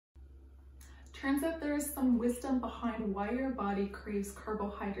Turns out there is some wisdom behind why your body craves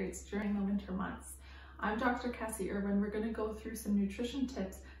carbohydrates during the winter months. I'm Dr. Cassie Irwin. We're going to go through some nutrition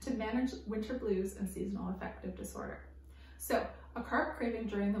tips to manage winter blues and seasonal affective disorder. So, a carb craving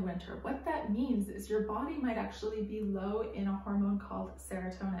during the winter, what that means is your body might actually be low in a hormone called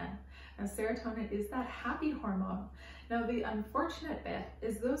serotonin. Now, serotonin is that happy hormone. Now, the unfortunate bit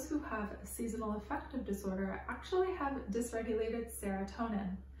is those who have seasonal affective disorder actually have dysregulated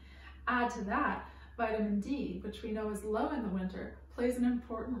serotonin. Add to that, vitamin D, which we know is low in the winter, plays an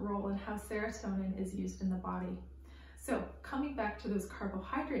important role in how serotonin is used in the body. So, coming back to those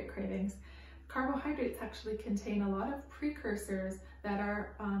carbohydrate cravings, carbohydrates actually contain a lot of precursors that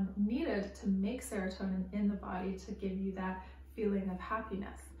are needed to make serotonin in the body to give you that feeling of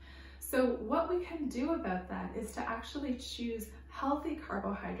happiness. So what we can do about that is to actually choose healthy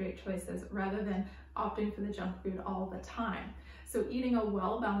carbohydrate choices rather than opting for the junk food all the time. So eating a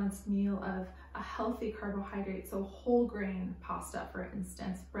well-balanced meal of a healthy carbohydrate, so whole grain pasta, for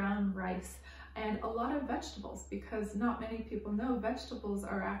instance, brown rice, and a lot of vegetables, because not many people know vegetables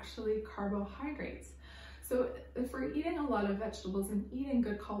are actually carbohydrates. So if we're eating a lot of vegetables and eating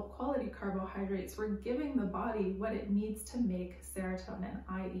good quality carbohydrates, we're giving the body what it needs to make serotonin,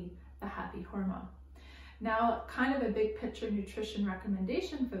 i.e. the happy hormone. Now, kind of a big picture nutrition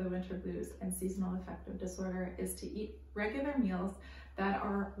recommendation for the winter blues and seasonal affective disorder is to eat regular meals that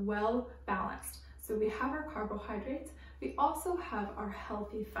are well balanced. So we have our carbohydrates, we also have our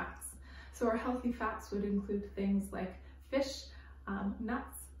healthy fats. So our healthy fats would include things like fish,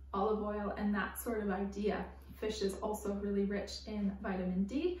 nuts, olive oil, and that sort of idea. Fish is also really rich in vitamin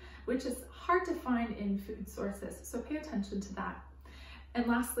D, which is hard to find in food sources, so pay attention to that. And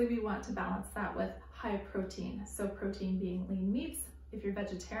lastly, we want to balance that with high protein. So protein being lean meats, if you're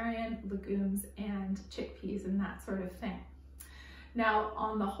vegetarian, legumes and chickpeas and that sort of thing. Now,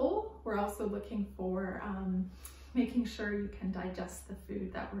 on the whole, we're also looking for making sure you can digest the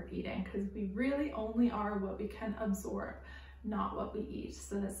food that we're eating, because we really only are what we can absorb, not what we eat.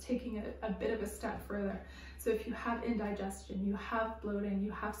 So that's taking a bit of a step further. So if you have indigestion, you have bloating,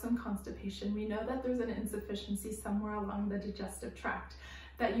 you have some constipation, we know that there's an insufficiency somewhere along the digestive tract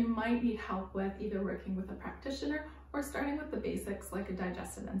that you might need help with, either working with a practitioner or starting with the basics like a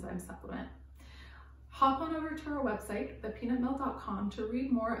digestive enzyme supplement. Hop on over to our website, thepeanutmill.com, to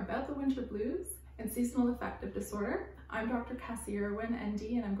read more about the winter blues and seasonal affective disorder. I'm Dr. Cassie Irwin, ND,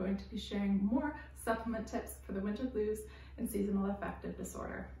 and I'm going to be sharing more supplement tips for the winter blues and seasonal affective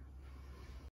disorder.